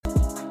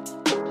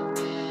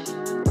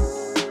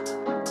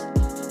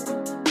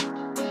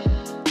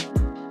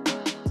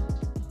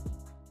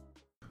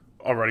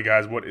Alrighty,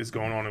 guys, what is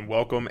going on? And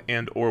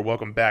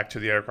welcome back to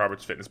the Eric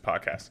Roberts Fitness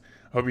Podcast.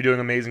 I hope you're doing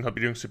amazing. Hope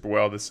you're doing super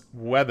well. This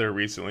weather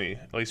recently,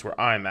 at least where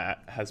I'm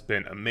at, has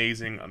been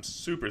amazing. I'm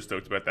super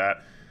stoked about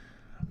that.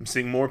 I'm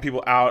seeing more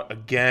people out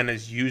again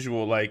as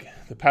usual. Like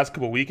the past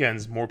couple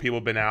weekends, more people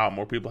have been out.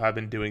 More people have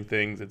been doing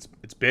things.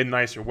 It's been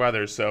nicer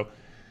weather, so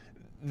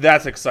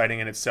that's exciting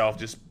in itself.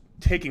 Just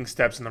taking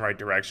steps in the right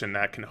direction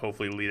that can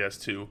hopefully lead us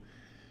to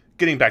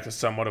getting back to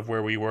somewhat of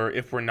where we were,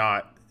 if we're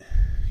not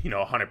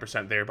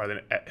 100% there by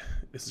the,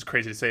 this is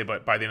crazy to say,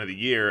 but by the end of the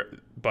year.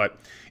 But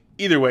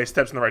either way,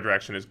 steps in the right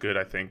direction is good,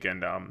 I think.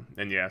 And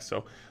yeah,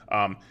 so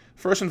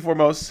first and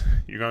foremost,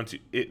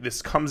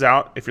 this comes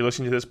out, if you're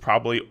listening to this,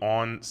 probably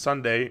on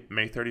Sunday,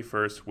 May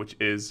 31st, which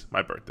is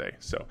my birthday.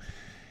 So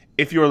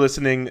if you're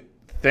listening,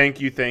 thank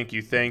you from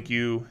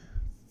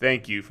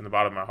the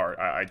bottom of my heart.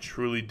 I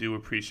truly do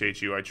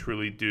appreciate you. I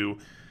truly do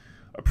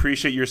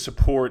appreciate your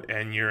support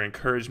and your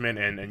encouragement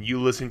and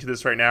you listening to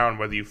this right now, and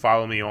whether you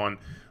follow me on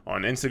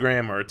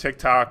Instagram or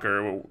TikTok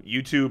or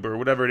YouTube or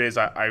whatever it is,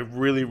 I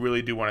really,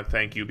 really do want to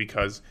thank you,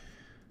 because,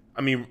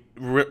 I mean,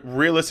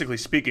 realistically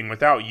speaking,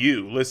 without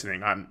you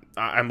listening,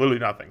 I'm literally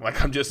nothing.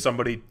 Like, I'm just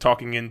somebody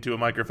talking into a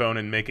microphone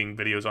and making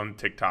videos on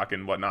TikTok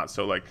and whatnot.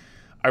 So, like,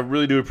 I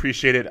really do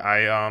appreciate it.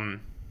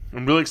 I'm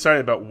really excited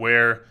about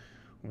where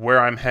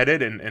I'm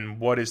headed and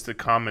what is to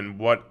come and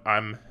what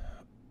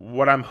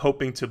I'm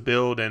hoping to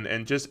build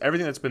and just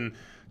everything that's been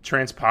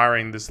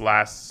transpiring this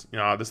last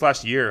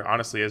year.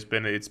 Honestly, it's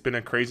been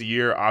a crazy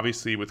year,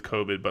 obviously with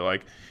COVID, but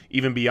like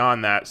even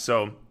beyond that.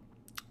 So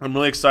I'm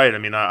really excited. I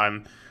mean,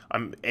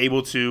 I'm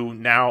able to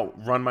now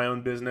run my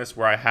own business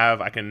where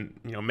I can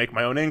make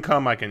my own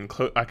income. I can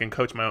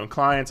coach my own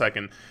clients. I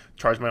can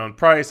charge my own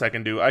price. I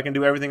can do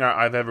everything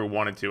I've ever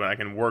wanted to, and I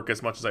can work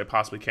as much as I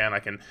possibly can. I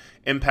can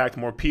impact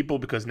more people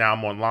because now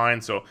I'm online.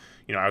 So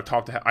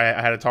I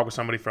had to talk with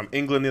somebody from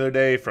England the other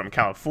day, from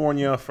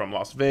California, from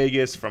Las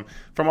Vegas, from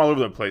all over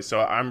the place.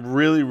 So I'm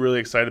really, really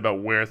excited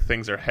about where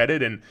things are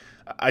headed, and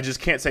I just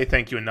can't say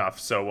thank you enough.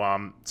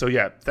 So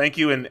yeah, thank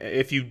you. And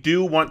if you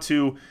do want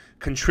to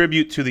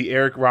contribute to the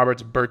Eric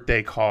Roberts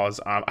birthday cause,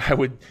 I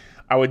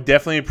would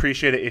definitely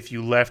appreciate it if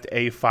you left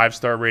a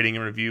 5-star rating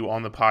and review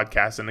on the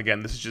podcast. And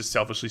again, this is just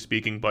selfishly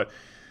speaking, but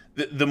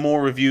the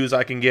more reviews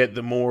I can get,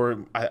 the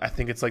more I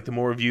think it's like the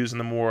more reviews and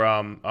the more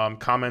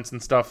comments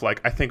and stuff.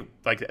 Like I think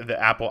like the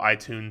Apple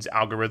iTunes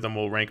algorithm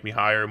will rank me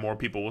higher, more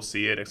people will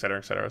see it, et cetera,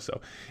 et cetera. So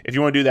if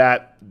you want to do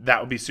that, that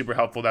would be super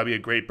helpful. That'd be a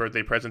great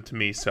birthday present to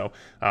me. So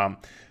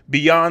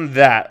beyond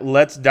that,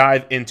 let's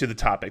dive into the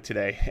topic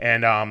today.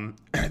 And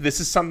this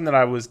is something that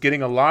I was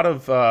getting a lot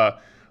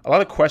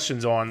of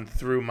questions on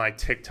through my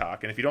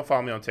TikTok. And if you don't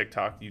follow me on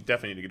TikTok, you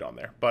definitely need to get on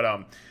there.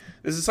 But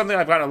this is something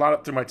I've gotten a lot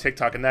of through my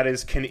TikTok, and that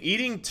is, can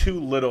eating too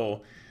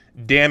little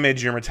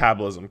damage your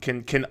metabolism?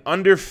 Can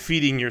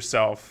underfeeding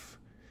yourself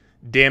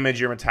damage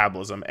your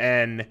metabolism?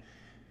 And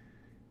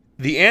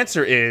the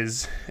answer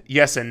is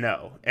yes and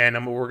no. And I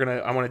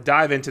want to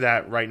dive into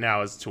that right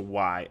now as to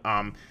why.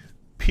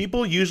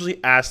 People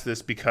usually ask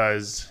this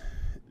because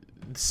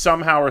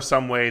somehow or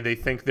some way they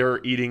think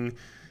they're eating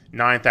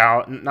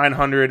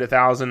 900,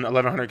 1,000,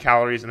 1,100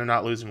 calories and they're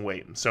not losing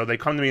weight. So they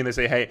come to me and they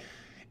say, hey,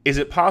 is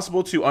it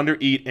possible to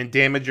undereat and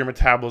damage your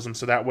metabolism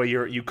so that way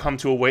you come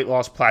to a weight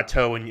loss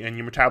plateau and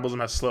your metabolism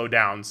has slowed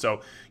down,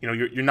 so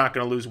you're not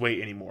going to lose weight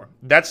anymore?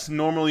 That's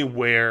normally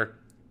where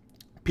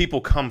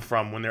people come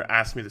from when they're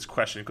asking me this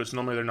question, because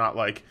normally they're not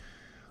like,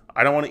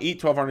 I don't want to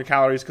eat 1,200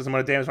 calories because I'm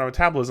going to damage my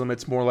metabolism.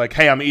 It's more like,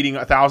 hey, I'm eating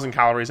 1,000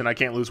 calories and I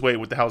can't lose weight.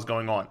 What the hell is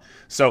going on?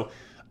 So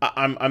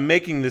I'm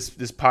making this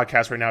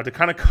podcast right now to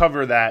kind of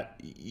cover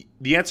that.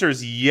 The answer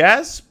is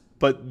yes,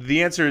 but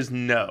the answer is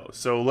no.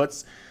 So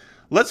let's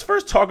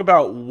first talk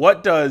about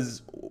what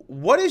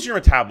is your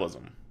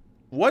metabolism?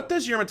 What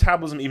does your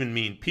metabolism even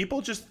mean? People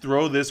just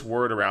throw this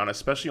word around,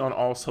 especially on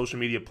all social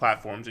media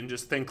platforms, and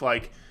just think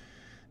like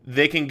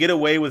they can get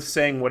away with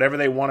saying whatever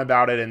they want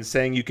about it and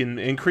saying you can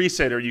increase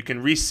it or you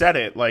can reset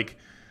it. Like,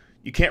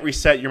 you can't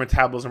reset your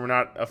metabolism. We're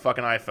not a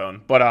fucking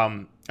iPhone. But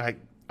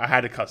I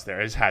had to cuss there.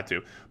 I just had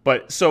to.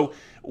 But so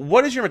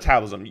what is your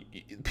metabolism?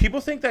 People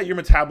think that your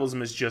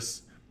metabolism is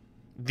just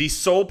the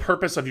sole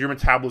purpose of your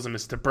metabolism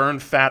is to burn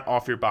fat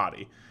off your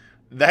body.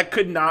 That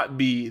could not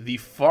be the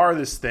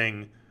farthest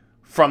thing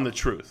from the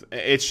truth.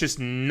 It's just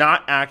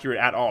not accurate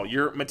at all.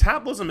 Your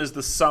metabolism is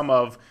the sum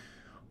of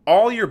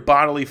all your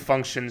bodily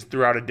functions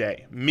throughout a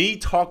day. Me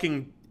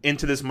talking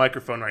into this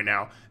microphone right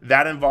now,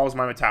 that involves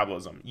my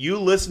metabolism. You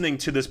listening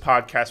to this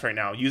podcast right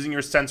now, using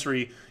your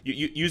sensory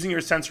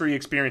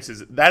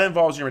experiences, that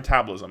involves your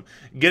metabolism.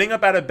 Getting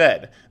up out of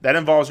bed, that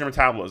involves your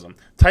metabolism.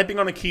 Typing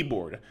on a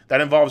keyboard,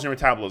 that involves your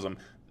metabolism.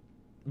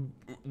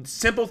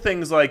 Simple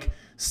things like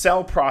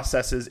cell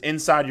processes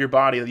inside your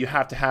body that you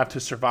have to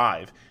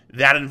survive,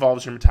 that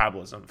involves your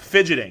metabolism.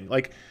 Fidgeting,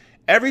 like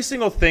every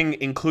single thing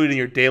included in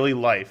your daily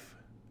life,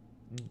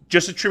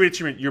 just attribute it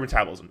to your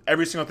metabolism.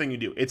 Every single thing you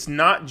do. It's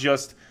not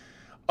just,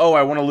 oh,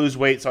 I want to lose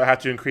weight, so I have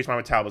to increase my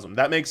metabolism.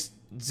 That makes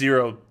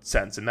zero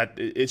sense, and that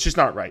it's just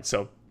not right.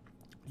 So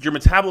your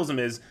metabolism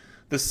is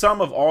the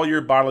sum of all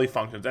your bodily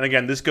functions. And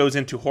again, this goes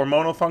into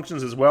hormonal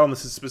functions as well, and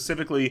this is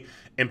specifically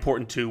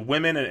important to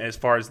women and as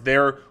far as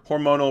their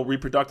hormonal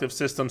reproductive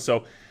system.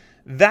 So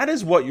that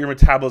is what your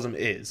metabolism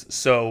is.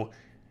 So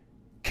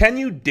can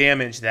you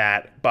damage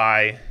that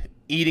by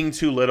eating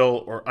too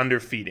little or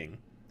underfeeding?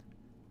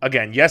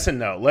 Again, yes and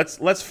no.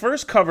 Let's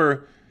first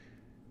cover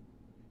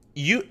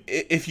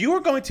if you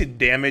are going to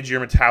damage your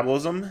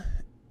metabolism,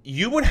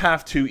 you would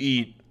have to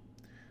eat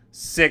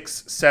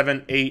 6,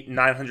 7, 8,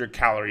 900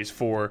 calories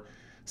for,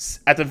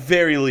 at the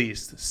very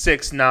least,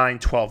 6, 9,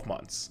 12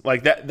 months.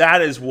 Like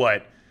that is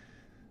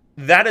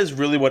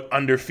really what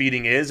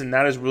underfeeding is, and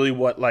that is really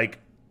what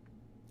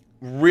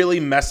really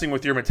messing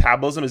with your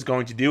metabolism is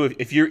going to do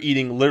if you're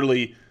eating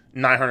literally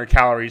 900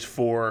 calories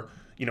for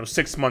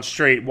 6 months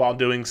straight while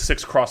doing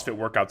 6 CrossFit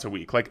workouts a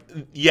week.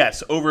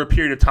 Yes, over a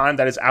period of time,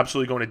 that is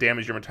absolutely going to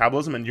damage your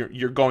metabolism, and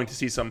you're going to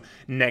see some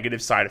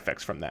negative side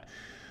effects from that.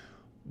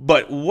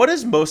 But what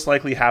is most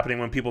likely happening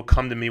when people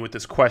come to me with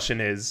this question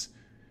is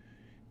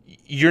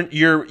you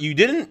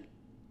didn't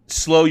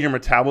slow your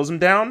metabolism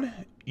down.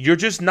 You're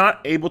just not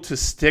able to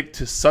stick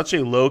to such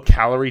a low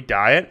calorie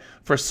diet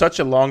for such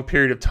a long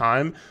period of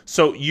time.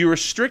 So you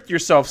restrict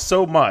yourself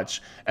so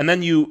much, and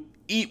then you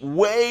eat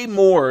way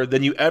more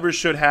than you ever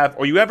should have,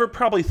 or you ever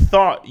probably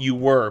thought you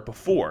were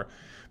before.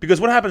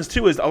 Because what happens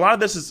too is a lot of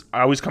this is,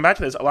 I always come back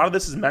to this, a lot of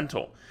this is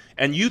mental.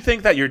 And you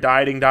think that you're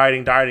dieting.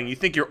 You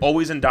think you're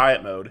always in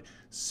diet mode.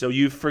 So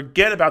you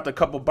forget about the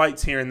couple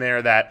bites here and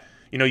there that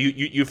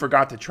you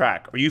forgot to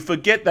track. Or you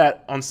forget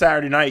that on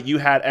Saturday night you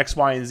had X,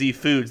 Y, and Z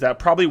foods that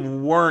probably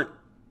weren't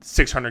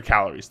 600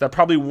 calories, that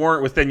probably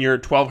weren't within your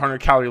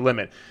 1,200 calorie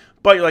limit.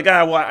 But you're like,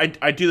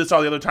 I do this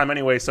all the other time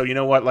anyway, so you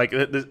know what?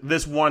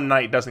 This one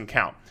night doesn't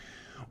count.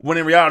 When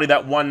in reality,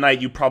 that one night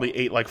you probably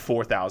ate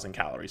 4,000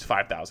 calories,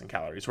 5,000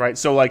 calories, right?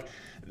 So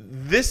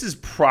this is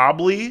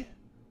probably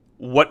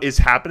what is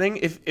happening.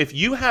 If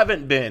you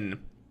haven't been, and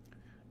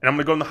I'm going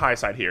to go on the high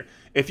side here,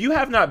 if you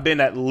have not been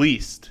at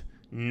least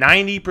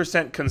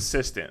 90%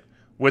 consistent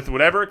with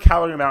whatever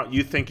calorie amount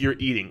you think you're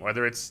eating,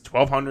 whether it's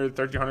 1,200,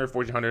 1,300,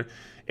 1,400,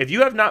 if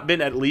you have not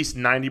been at least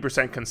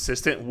 90%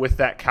 consistent with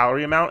that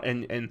calorie amount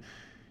and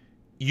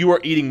you are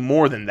eating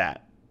more than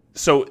that,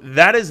 so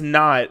that is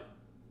not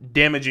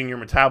damaging your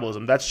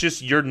metabolism. That's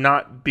just you're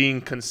not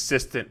being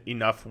consistent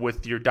enough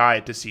with your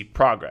diet to see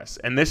progress.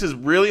 And this is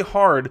really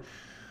hard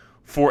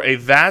for a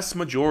vast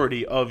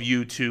majority of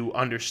you to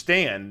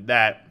understand,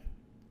 that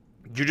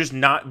you're just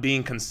not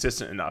being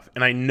consistent enough.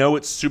 And I know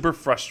it's super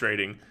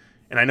frustrating,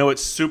 and I know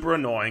it's super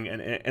annoying.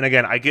 And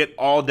again, I get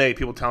all day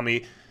people tell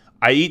me,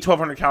 I eat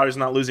 1,200 calories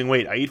not losing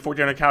weight. I eat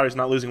 1,400 calories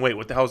not losing weight.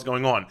 What the hell is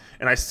going on?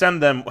 And I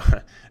send them,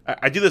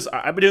 I do this,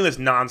 I've been doing this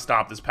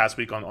nonstop this past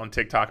week on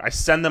TikTok. I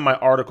send them my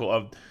article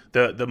of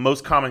the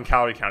most common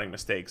calorie counting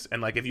mistakes.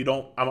 And if you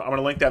don't, I'm going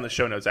to link that in the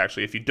show notes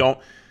actually. If you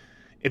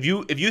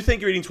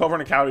think you're eating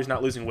 1,200 calories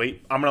not losing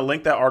weight, I'm going to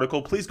link that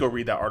article. Please go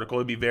read that article.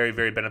 It'd be very,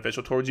 very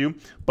beneficial towards you.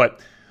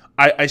 But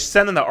I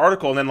send them the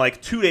article, and then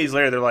 2 days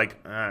later, they're like,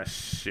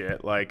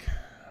 shit,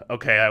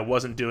 okay, I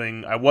wasn't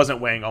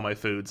weighing all my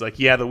foods.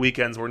 The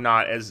weekends were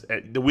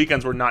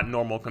not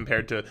normal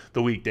compared to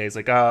the weekdays.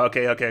 Okay, all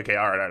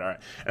right.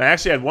 And I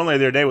actually had one lady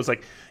the other day was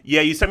like, yeah,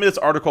 you sent me this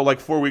article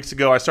 4 weeks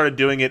ago. I started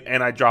doing it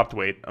and I dropped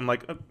weight. I'm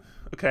like,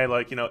 okay,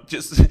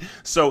 just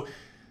so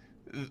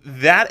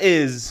that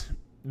is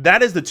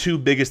the two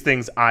biggest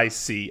things I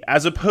see,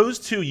 as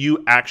opposed to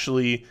you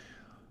actually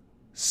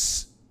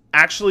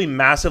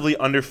massively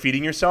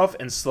underfeeding yourself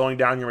and slowing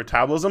down your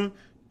metabolism.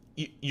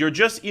 You're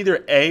just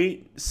either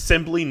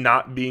simply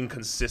not being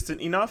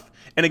consistent enough.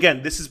 And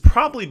again, this is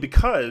probably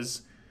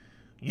because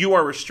you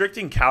are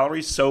restricting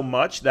calories so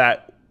much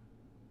that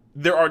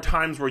there are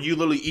times where you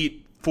literally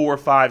eat 4,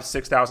 5,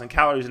 6,000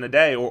 calories in a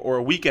day or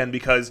a weekend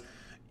because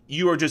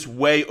you are just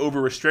way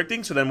over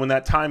restricting. So then when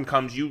that time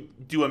comes, you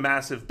do a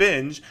massive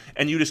binge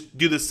and you just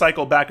do this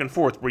cycle back and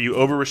forth where you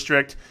over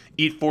restrict,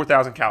 eat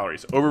 4,000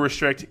 calories, over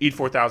restrict, eat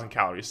 4,000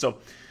 calories. So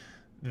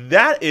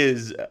that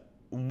is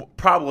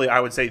probably, I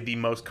would say, the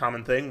most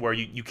common thing where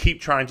you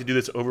keep trying to do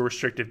this over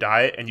restrictive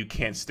diet and you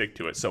can't stick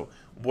to it. So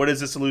what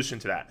is the solution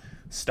to that?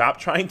 Stop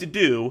trying to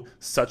do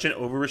such an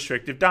over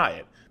restrictive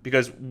diet,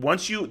 because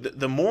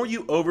the more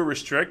you over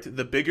restrict,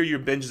 the bigger your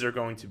binges are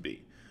going to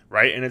be.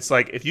 Right? And it's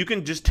if you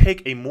can just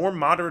take a more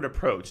moderate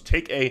approach,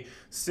 take a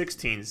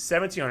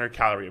 1,700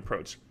 calorie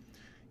approach.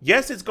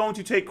 Yes, it's going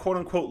to take quote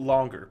unquote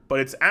longer, but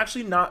it's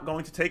actually not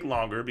going to take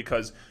longer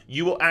because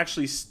you will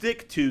actually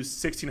stick to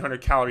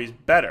 1,600 calories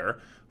better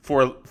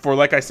for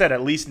like I said,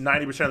 at least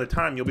 90% of the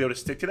time you'll be able to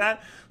stick to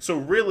that. So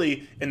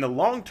really, in the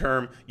long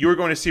term, you're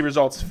going to see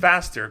results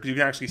faster because you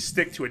can actually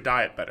stick to a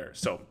diet better.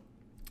 So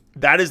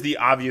that is the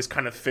obvious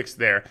kind of fix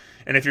there.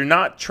 And if you're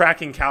not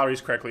tracking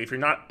calories correctly, if you're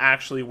not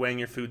actually weighing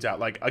your foods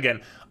out, again,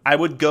 I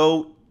would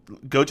go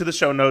to the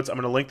show notes. I'm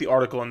going to link the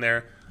article in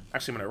there.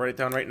 Actually, I'm going to write it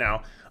down right now.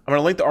 I'm going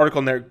to link the article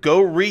in there.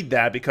 Go read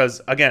that,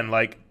 because again,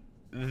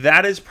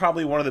 that is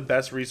probably one of the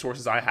best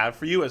resources I have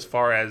for you as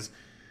far as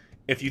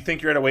if you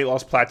think you're at a weight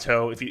loss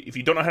plateau, if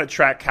you don't know how to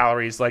track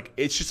calories,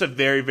 it's just a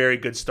very, very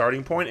good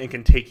starting point and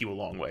can take you a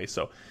long way.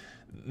 So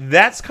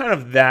that's kind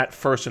of that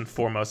first and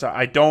foremost.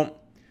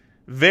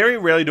 Very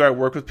rarely do I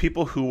work with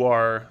people who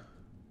are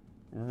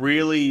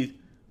really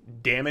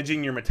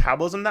damaging your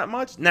metabolism that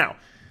much. Now,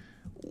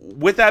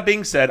 with that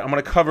being said, I'm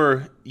going to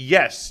cover,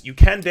 yes, you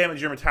can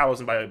damage your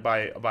metabolism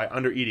by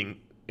under eating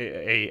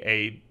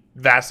a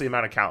vastly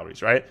amount of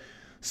calories, right?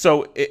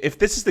 So if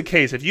this is the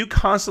case, if you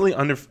constantly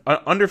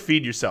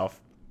underfeed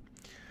yourself,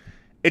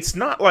 it's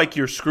not like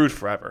you're screwed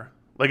forever.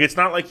 Like, it's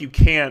not like you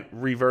can't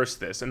reverse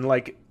this. And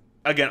like,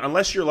 again,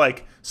 unless you're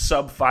like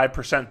sub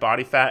 5%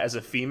 body fat as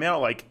a female,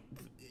 like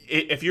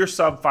if you're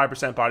sub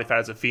 5% body fat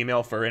as a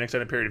female for an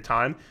extended period of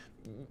time,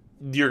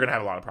 you're going to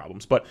have a lot of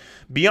problems. But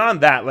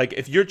beyond that, like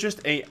if you're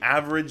just a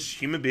average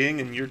human being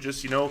and you're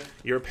just,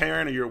 you're a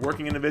parent or you're a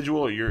working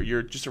individual or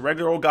you're just a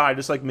regular old guy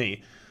just like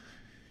me,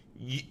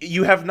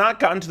 you have not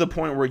gotten to the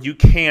point where you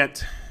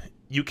can't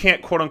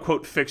quote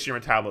unquote fix your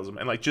metabolism.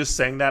 And like just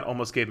saying that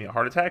almost gave me a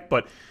heart attack.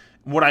 But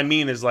what I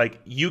mean is like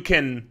you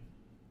can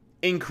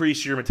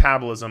increase your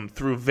metabolism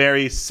through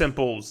very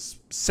simple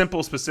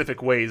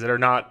specific ways that are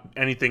not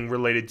anything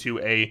related to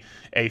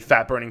a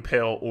fat burning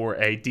pill or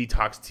a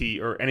detox tea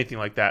or anything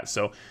like that.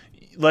 So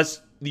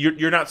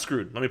you're not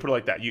screwed. Let me put it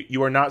like that.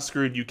 You are not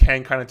screwed. You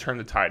can kind of turn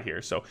the tide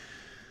here. So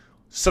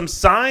some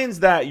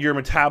signs that your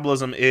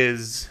metabolism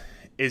is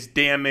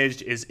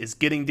damaged, is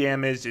getting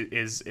damaged,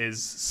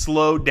 is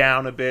slowed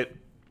down a bit.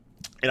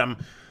 And I'm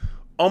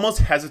almost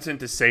hesitant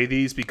to say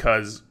these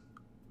because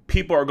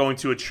people are going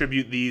to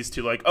attribute these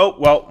to like, oh,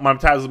 well, my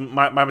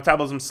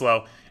metabolism's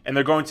slow, and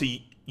they're going to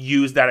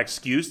use that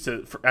excuse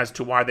as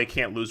to why they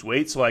can't lose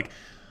weight. So like,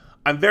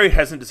 I'm very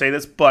hesitant to say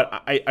this,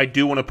 but I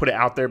do want to put it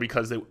out there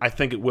because I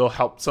think it will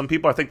help some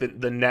people. I think that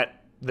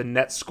the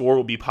net score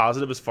will be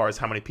positive as far as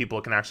how many people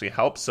it can actually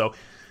help. So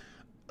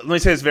let me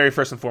say this very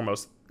first and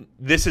foremost.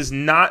 This is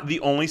not the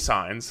only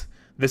signs.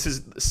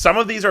 Some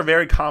of these are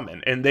very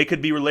common, and they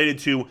could be related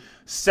to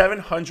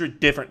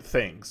 700 different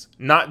things,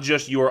 not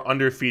just you are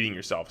underfeeding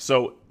yourself.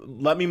 So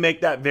let me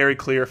make that very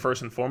clear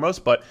first and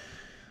foremost. But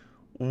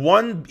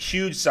one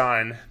huge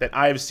sign that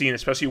I have seen,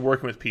 especially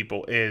working with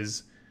people,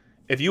 is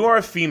if you are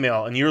a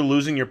female and you're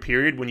losing your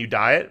period when you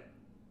diet,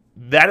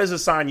 that is a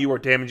sign you are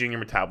damaging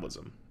your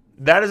metabolism.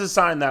 That is a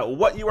sign that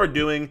what you are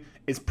doing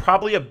is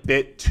probably a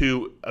bit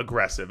too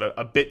aggressive,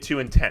 a bit too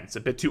intense,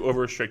 a bit too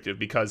over-restrictive,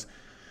 because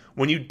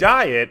when you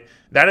diet,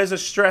 that is a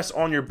stress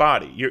on your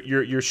body.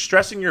 You're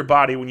stressing your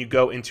body when you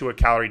go into a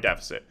calorie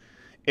deficit.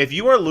 If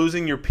you are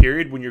losing your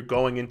period when you're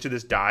going into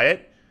this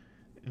diet,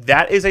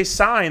 that is a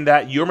sign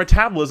that your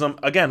metabolism,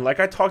 again, like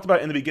I talked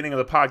about in the beginning of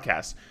the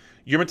podcast,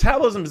 your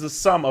metabolism is the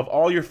sum of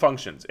all your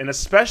functions, and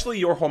especially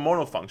your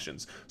hormonal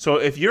functions. So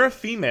if you're a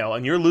female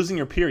and you're losing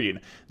your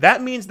period,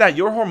 that means that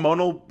your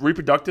hormonal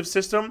reproductive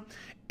system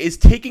is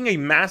taking a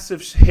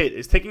massive hit,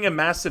 is taking a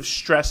massive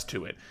stress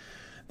to it.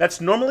 That's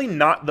normally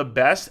not the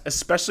best,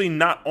 especially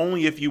not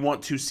only if you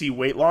want to see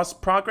weight loss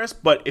progress,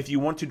 but if you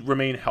want to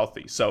remain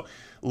healthy. So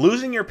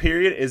losing your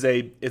period is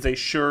a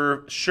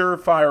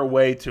surefire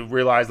way to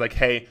realize like,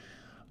 hey,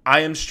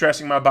 I am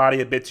stressing my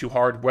body a bit too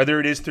hard, whether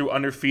it is through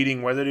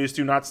underfeeding, whether it is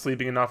through not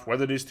sleeping enough,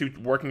 whether it is through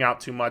working out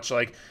too much.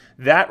 Like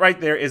that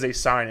right there is a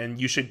sign, and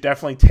you should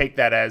definitely take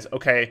that as,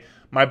 okay,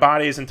 my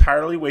body is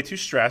entirely way too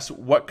stressed.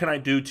 What can I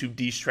do to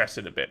de-stress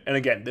it a bit? And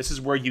again, this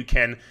is where you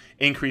can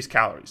increase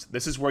calories.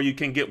 This is where you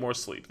can get more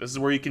sleep. This is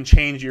where you can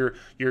change your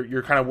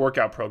kind of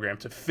workout program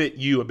to fit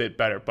you a bit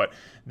better. But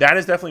that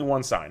is definitely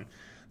one sign.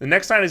 The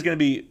next sign is going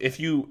to be if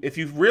you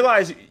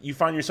realize you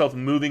find yourself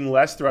moving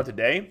less throughout the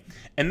day,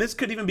 and this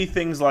could even be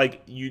things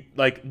like you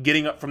like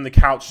getting up from the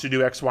couch to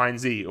do X, Y, and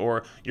Z,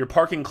 or you're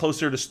parking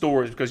closer to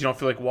stores because you don't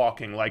feel like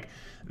walking. Like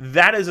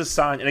that is a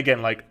sign. And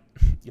again, like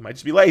you might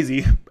just be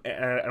lazy.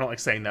 And I don't like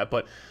saying that,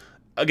 but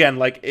again,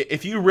 like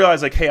if you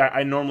realize like, hey,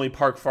 I normally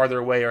park farther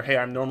away, or hey,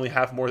 I normally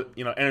have more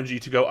energy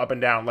to go up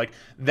and down, like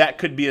that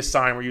could be a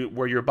sign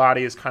where your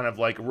body is kind of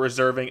like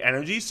reserving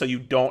energy so you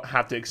don't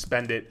have to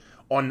expend it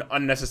on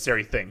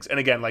unnecessary things. And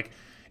again, like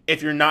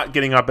if you're not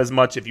getting up as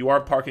much, if you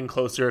are parking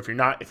closer, if you're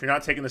not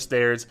taking the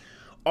stairs,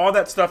 all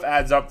that stuff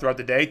adds up throughout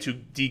the day to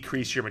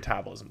decrease your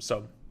metabolism.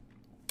 So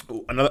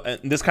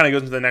this kind of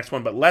goes into the next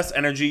one, but less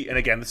energy. And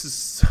again, this is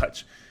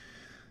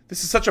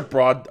such a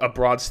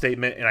broad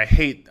statement, and I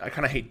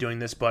kind of hate doing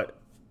this, but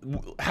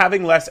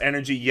having less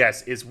energy,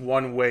 yes, is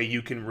one way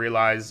you can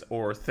realize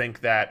or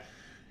think that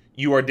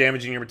you are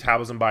damaging your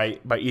metabolism by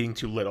eating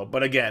too little.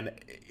 But again,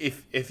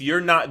 if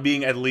you're not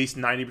being at least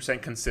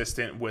 90%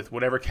 consistent with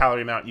whatever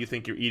calorie amount you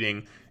think you're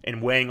eating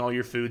and weighing all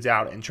your foods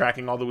out and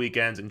tracking all the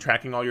weekends and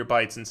tracking all your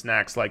bites and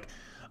snacks, like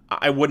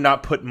I would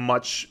not put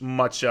much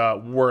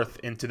worth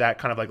into that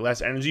kind of like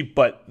less energy.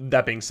 But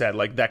that being said,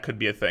 like that could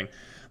be a thing.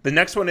 The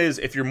next one is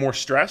if you're more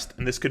stressed,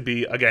 and this could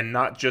be, again,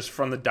 not just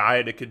from the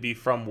diet, it could be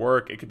from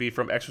work, it could be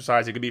from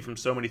exercise, it could be from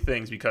so many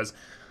things, because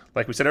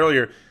like we said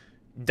earlier,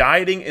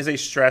 dieting is a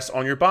stress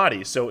on your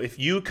body. So if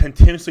you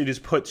continuously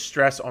just put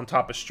stress on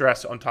top of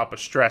stress on top of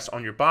stress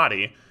on your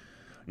body,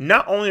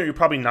 not only are you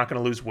probably not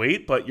going to lose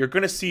weight, but you're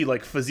going to see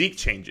like physique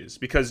changes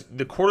because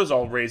the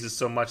cortisol raises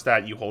so much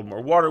that you hold more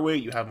water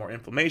weight, you have more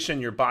inflammation,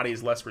 your body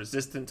is less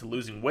resistant to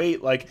losing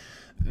weight. Like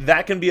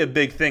that can be a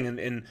big thing.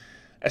 And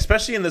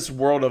especially in this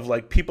world of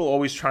like people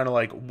always trying to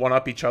like one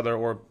up each other,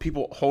 or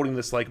people holding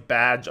this like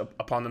badge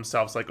upon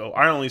themselves. Like, oh,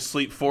 I only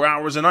sleep 4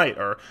 hours a night,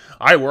 or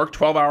I work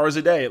 12 hours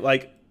a day.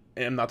 Like,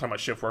 and I'm not talking about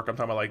shift work. I'm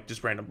talking about like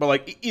just random. But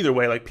like either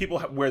way, like people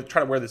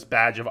try to wear this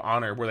badge of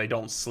honor where they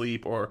don't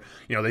sleep, or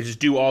they just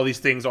do all these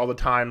things all the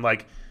time.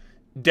 Like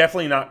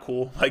definitely not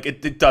cool. Like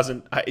it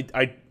doesn't.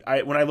 I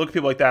when I look at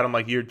people like that, I'm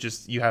like,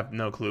 you have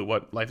no clue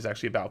what life is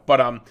actually about.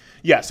 But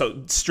yeah.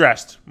 So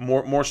stressed,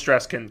 more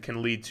stress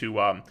can lead to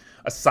a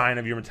sign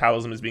of your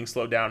metabolism is being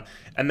slowed down.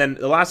 And then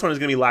the last one is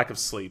going to be lack of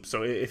sleep.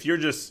 So if you're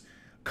just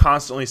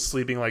constantly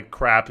sleeping like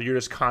crap, you're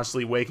just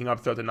constantly waking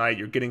up throughout the night,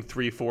 you're getting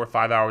 3, 4,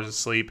 5 hours of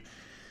sleep.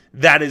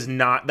 That is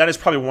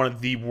probably one of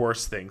the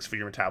worst things for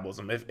your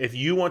metabolism. If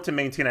you want to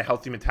maintain a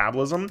healthy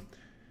metabolism,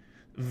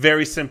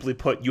 very simply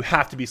put, you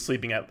have to be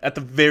sleeping at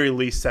the very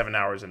least 7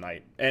 hours a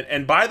night.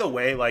 And by the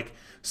way, like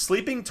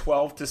sleeping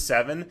 12 to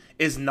 7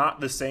 is not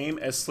the same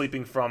as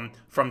sleeping from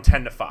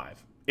 10 to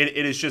 5.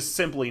 It is just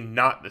simply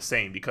not the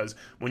same, because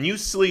when you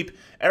sleep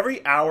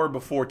every hour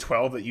before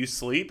 12 that you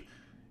sleep,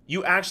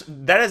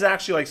 that is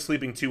actually like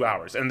sleeping 2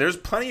 hours. And there's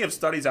plenty of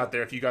studies out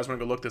there if you guys want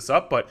to go look this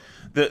up, but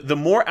the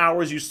more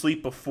hours you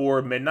sleep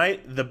before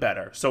midnight, the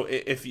better. So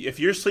if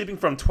you're sleeping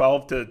from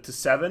 12 to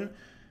 7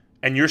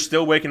 and you're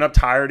still waking up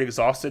tired,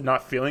 exhausted,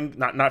 not feeling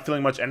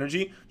much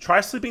energy, try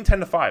sleeping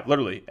 10 to 5,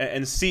 literally,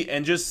 and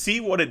just see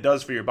what it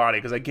does for your body,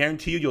 because I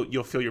guarantee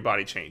you'll feel your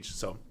body change.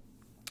 So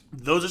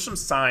those are some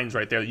signs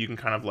right there that you can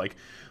kind of like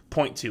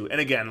point to.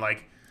 And again,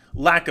 like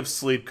lack of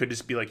sleep could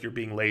just be like you're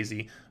being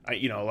lazy.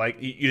 Like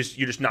you're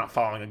just not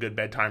following a good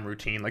bedtime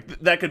routine. Like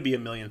that could be a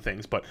million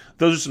things, but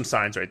those are some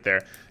signs right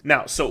there.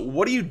 Now, so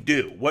what do you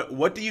do?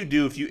 What do you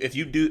do if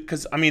you do?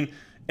 Because I mean,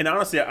 and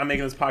honestly, I'm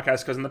making this podcast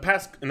because in the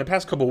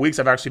past couple of weeks,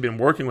 I've actually been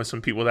working with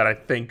some people that I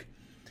think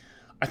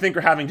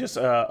are having just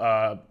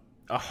a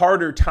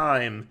harder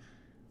time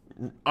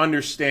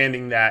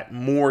understanding that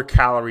more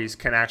calories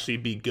can actually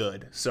be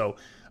good. So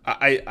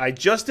I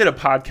just did a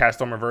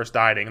podcast on reverse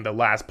dieting, the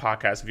last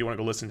podcast. If you want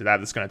to go listen to that,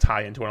 that's going to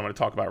tie into what I'm going to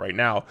talk about right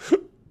now.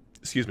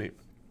 Excuse me.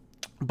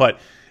 But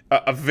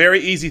a very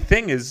easy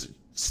thing is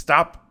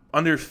stop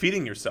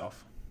underfeeding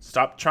yourself.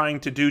 Stop trying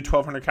to do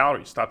 1,200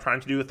 calories. Stop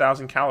trying to do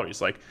 1,000 calories.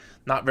 Like,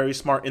 not very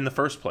smart in the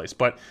first place.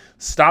 But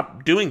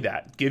stop doing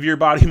that. Give your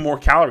body more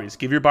calories.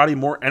 Give your body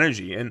more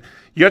energy. And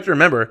you have to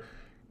remember,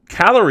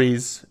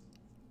 calories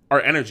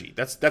are energy.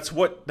 That's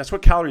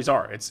what calories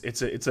are.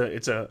 It's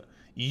a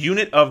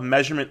unit of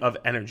measurement of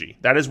energy.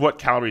 That is what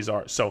calories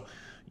are. So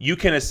you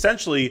can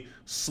essentially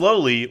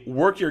slowly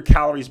work your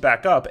calories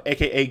back up,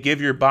 aka give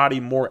your body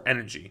more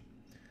energy.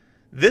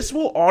 This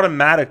will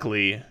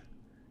automatically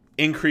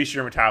increase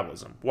your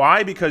metabolism.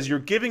 Why? Because you're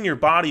giving your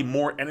body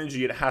more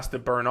energy it has to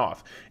burn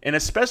off. And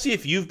especially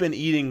if you've been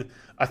eating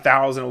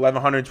 1,000,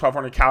 1,100,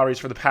 1,200 calories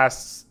for the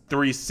past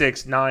 3,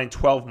 6, 9,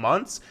 12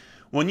 months,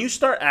 when you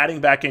start adding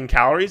back in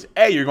calories,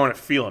 A, you're going to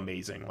feel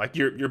amazing. Like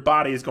your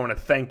body is going to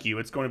thank you.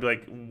 It's going to be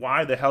like,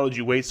 why the hell did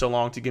you wait so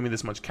long to give me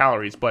this much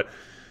calories? But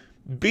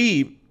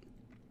B,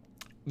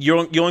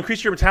 you'll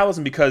increase your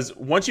metabolism, because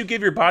once you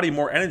give your body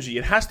more energy,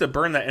 it has to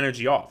burn that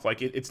energy off.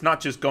 Like it's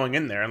not just going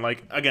in there. And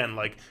like, again,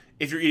 like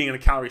if you're eating in a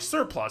calorie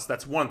surplus,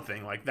 that's one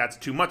thing. Like that's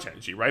too much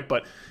energy, right?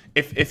 But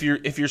if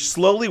you're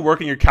slowly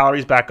working your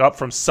calories back up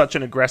from such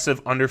an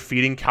aggressive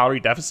underfeeding calorie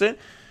deficit,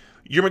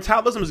 your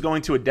metabolism is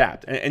going to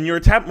adapt, and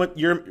your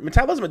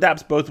metabolism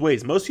adapts both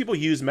ways. Most people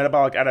use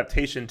metabolic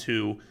adaptation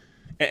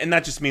and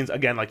that just means,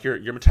 again, like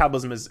your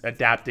metabolism is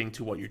adapting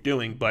to what you're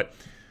doing, but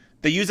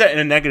they use that in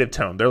a negative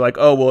tone. They're like,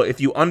 oh, well, if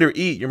you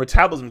undereat, your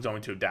metabolism is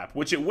going to adapt,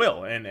 which it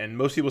will. And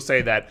most people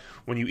say that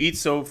when you eat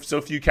so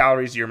few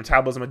calories, your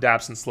metabolism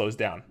adapts and slows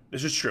down.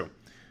 This is true.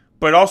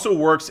 But it also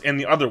works in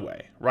the other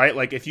way, right?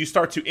 Like if you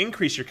start to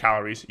increase your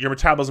calories, your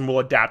metabolism will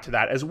adapt to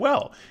that as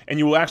well. And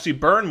you will actually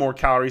burn more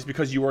calories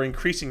because you are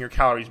increasing your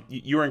calories.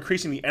 You are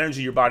increasing the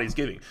energy your body is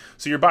giving.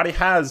 So your body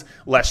has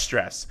less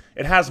stress.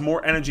 It has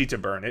more energy to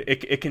burn.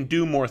 It can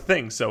do more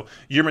things. So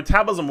your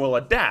metabolism will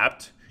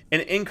adapt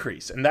and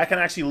increase. And that can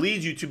actually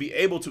lead you to be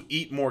able to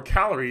eat more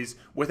calories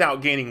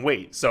without gaining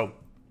weight. So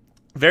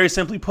very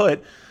simply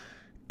put,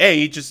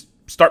 just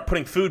start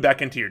putting food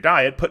back into your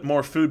diet, put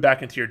more food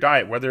back into your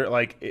diet, whether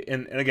like,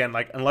 and again,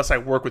 like unless I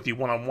work with you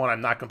one-on-one,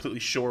 I'm not completely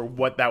sure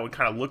what that would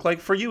kind of look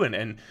like for you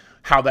and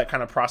how that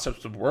kind of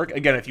process would work.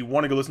 Again, if you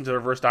want to go listen to the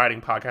reverse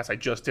dieting podcast I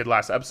just did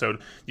last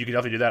episode, you can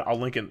definitely do that. I'll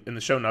link it in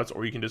the show notes,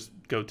 or you can just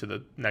go to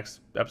the next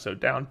episode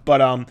down.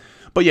 But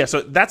yeah,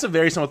 so that's a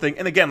very simple thing.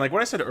 And again, like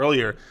what I said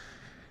earlier,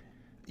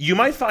 you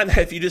might find that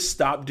if you just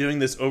stop doing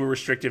this over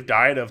restrictive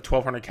diet of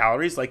 1,200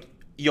 calories, like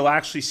you'll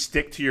actually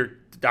stick to your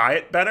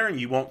diet better and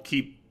you won't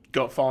keep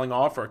falling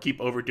off or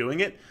keep overdoing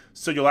it.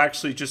 So you'll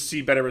actually just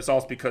see better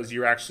results because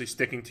you're actually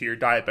sticking to your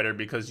diet better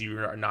because you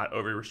are not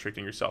over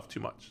restricting yourself too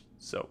much.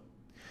 So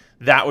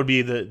that would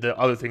be the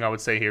other thing I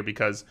would say here,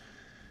 because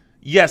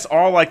yes,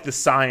 all like the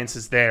science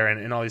is there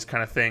and all these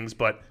kind of things,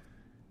 but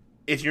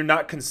if you're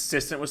not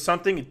consistent with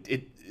something,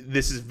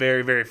 this is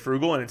very, very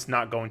frugal and it's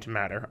not going to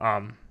matter.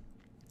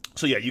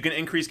 So yeah, you can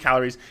increase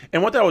calories,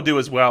 and what that will do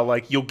as well,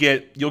 like you'll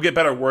get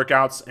better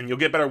workouts, and you'll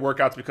get better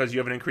workouts because you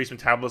have an increased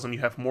metabolism. You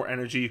have more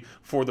energy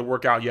for the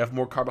workout. You have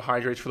more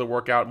carbohydrates for the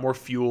workout, more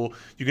fuel.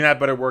 You can have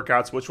better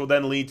workouts, which will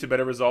then lead to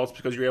better results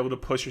because you're able to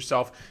push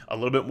yourself a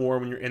little bit more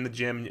when you're in the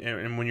gym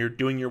and when you're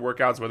doing your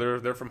workouts, whether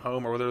they're from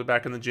home or whether they're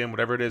back in the gym,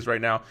 whatever it is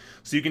right now.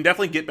 So you can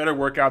definitely get better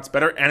workouts,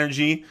 better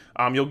energy.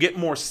 You'll get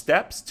more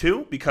steps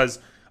too because,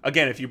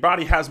 again, if your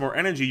body has more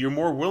energy, you're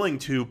more willing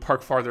to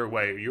park farther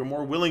away. You're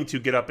more willing to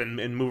get up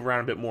and move around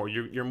a bit more.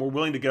 You're more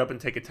willing to get up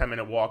and take a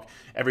 10-minute walk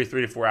every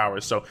 3 to 4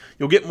 hours. So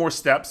you'll get more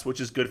steps, which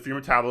is good for your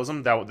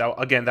metabolism.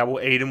 That will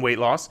aid in weight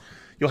loss.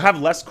 You'll have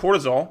less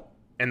cortisol,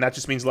 and that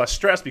just means less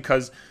stress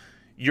because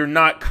you're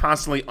not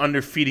constantly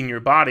underfeeding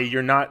your body.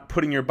 You're not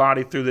putting your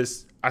body through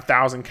this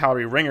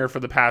 1,000-calorie ringer for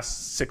the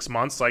past 6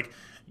 months. Like,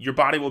 your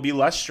body will be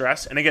less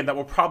stressed, and again, that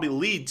will probably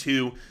lead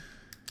to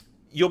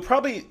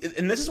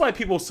and this is why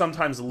people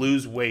sometimes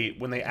lose weight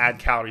when they add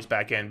calories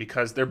back in,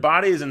 because their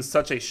body is in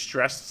such a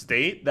stressed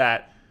state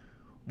that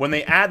when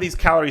they add these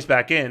calories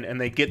back in and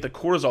they get the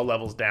cortisol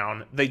levels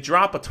down, they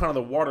drop a ton of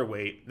the water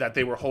weight that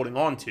they were holding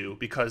on to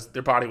because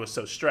their body was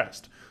so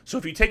stressed. So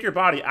if you take your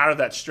body out of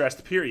that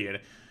stressed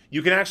period,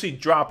 you can actually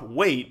drop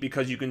weight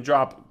because you can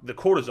drop the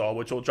cortisol,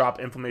 which will drop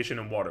inflammation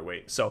and water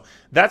weight. So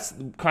that's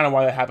kind of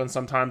why that happens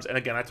sometimes. And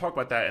again, I talked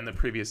about that in the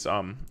previous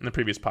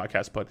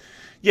podcast. But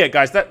yeah,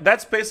 guys,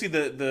 that's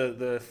basically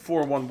the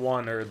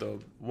 411 or the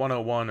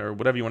 101 or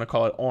whatever you want to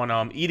call it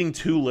on eating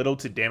too little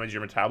to damage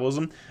your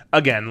metabolism.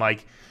 Again,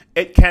 like,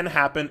 it can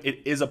happen.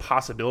 It is a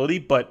possibility.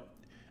 But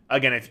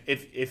again,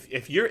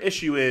 if your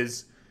issue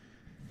is,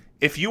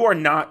 if you are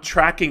not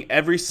tracking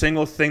every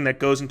single thing that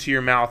goes into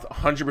your mouth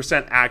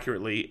 100%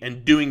 accurately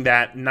and doing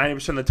that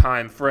 90% of the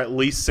time for at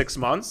least 6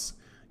 months,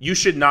 you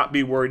should not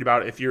be worried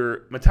about if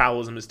your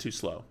metabolism is too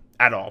slow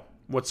at all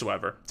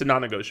whatsoever. It's a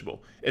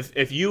non-negotiable.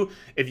 If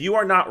you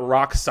are not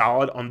rock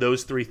solid on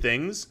those 3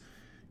 things,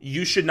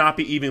 you should not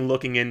be even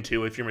looking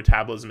into if your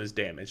metabolism is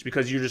damaged,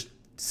 because you're just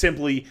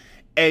simply,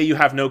 A, you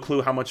have no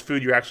clue how much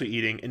food you're actually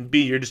eating, and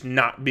B, you're just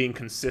not being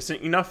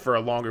consistent enough for a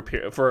longer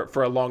period,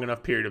 for a long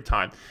enough period of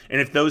time. And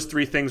if those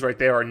 3 things right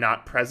there are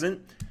not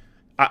present,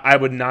 I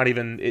would not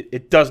even,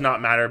 it does not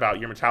matter about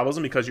your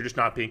metabolism because you're just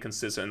not being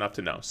consistent enough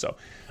to know. So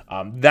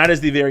that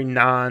is the very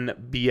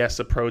non-BS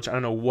approach. I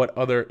don't know what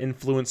other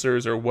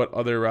influencers or what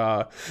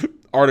other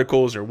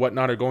articles or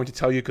whatnot are going to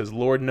tell you, because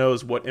Lord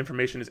knows what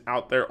information is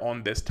out there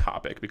on this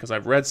topic, because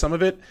I've read some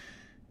of it,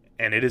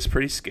 and it is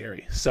pretty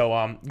scary.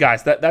 So,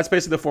 guys, that's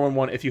basically the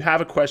 411. If you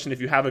have a question, if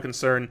you have a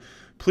concern,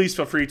 please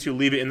feel free to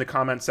leave it in the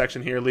comment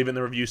section here, leave it in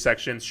the review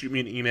section, shoot me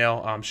an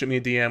email, shoot me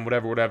a DM,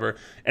 whatever.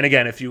 And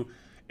again, if you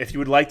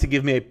would like to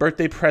give me a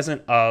birthday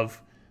present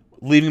of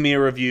leaving me a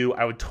review,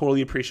 I would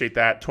totally appreciate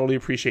that. Totally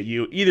appreciate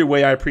you. Either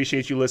way, I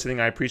appreciate you listening.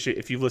 I appreciate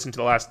if you've listened to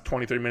the last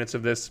 23 minutes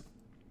of this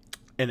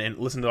and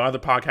listen to other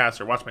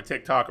podcasts or watch my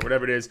TikTok or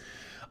whatever it is.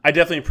 I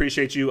definitely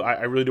appreciate you.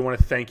 I really do want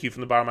to thank you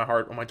from the bottom of my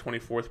heart on my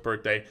 24th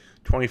birthday.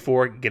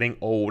 24, getting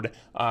old.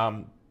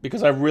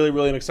 Because I really,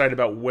 really am excited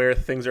about where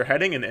things are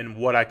heading and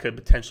what I could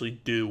potentially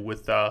do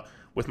with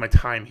my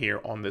time here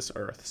on this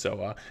earth.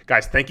 So,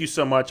 guys, thank you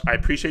so much. I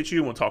appreciate you,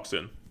 and we'll talk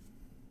soon.